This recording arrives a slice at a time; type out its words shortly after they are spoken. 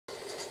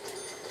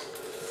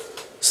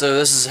So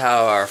this is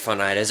how our fun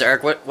night is.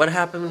 Eric, what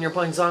happened when you're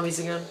playing zombies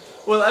again?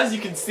 Well, as you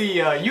can see,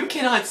 you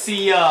cannot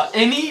see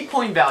any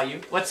point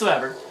value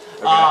whatsoever.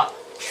 Okay.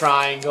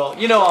 Triangle,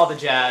 you know all the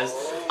jazz.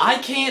 I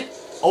can't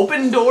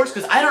open doors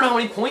because I don't know how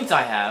many points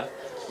I have.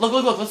 Look,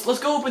 look, look, let's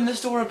go open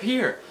this door up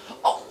here.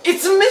 Oh,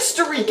 it's a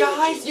mystery,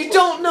 guys! You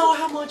don't know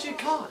how much it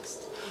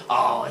costs.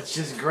 Oh, it's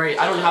just great.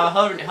 I don't know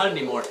how to HUD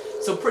anymore.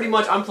 So pretty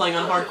much I'm playing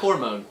on hardcore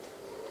mode.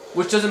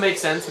 Which doesn't make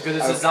sense because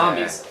this is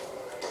zombies.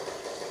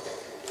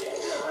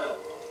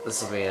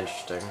 This will be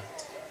interesting.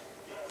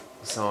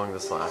 So long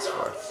this lasts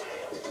for.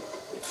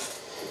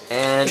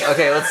 And,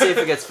 okay, let's see if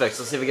it gets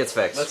fixed. Let's see if it gets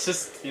fixed. Let's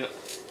just, you know.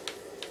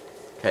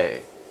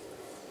 Okay.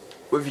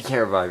 What if you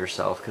can't revive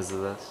yourself because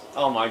of this?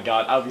 Oh my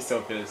god, I'll be so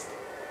pissed.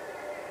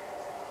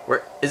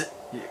 Where is it?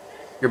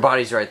 Your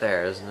body's right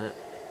there, isn't it?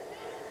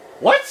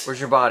 What? Where's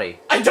your body?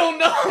 I don't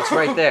know. It's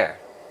right there.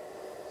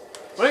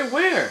 Wait,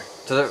 where?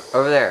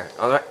 Over there.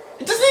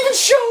 It doesn't even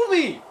show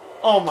me.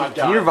 Oh my god.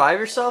 Can you revive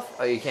yourself?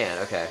 Oh, you can.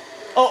 Okay.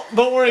 Oh,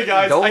 don't worry,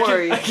 guys. Don't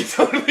worry. I can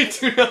totally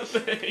do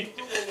nothing.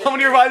 How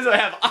many revives do I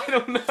have? I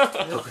don't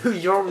know.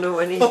 You don't know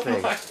anything.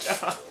 Oh my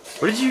god.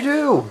 What did you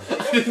do?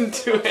 I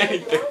didn't do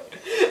anything.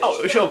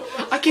 Oh, show.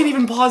 I can't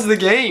even pause the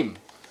game.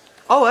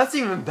 Oh, that's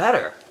even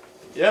better.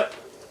 Yep.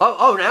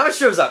 Oh, now it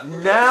shows up.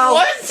 Now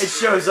What? It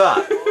shows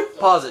up.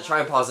 Pause it.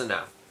 Try and pause it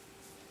now.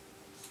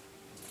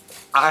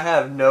 I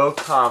have no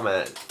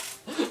comment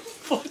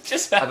What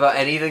just happened? about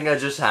anything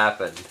that just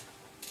happened.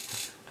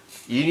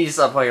 You need to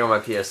stop playing on my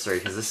PS3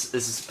 because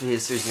this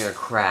PS3 is gonna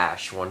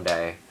crash one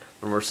day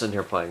when we're sitting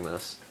here playing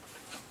this.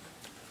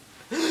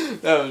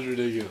 That was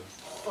ridiculous.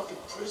 Fucking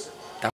prison.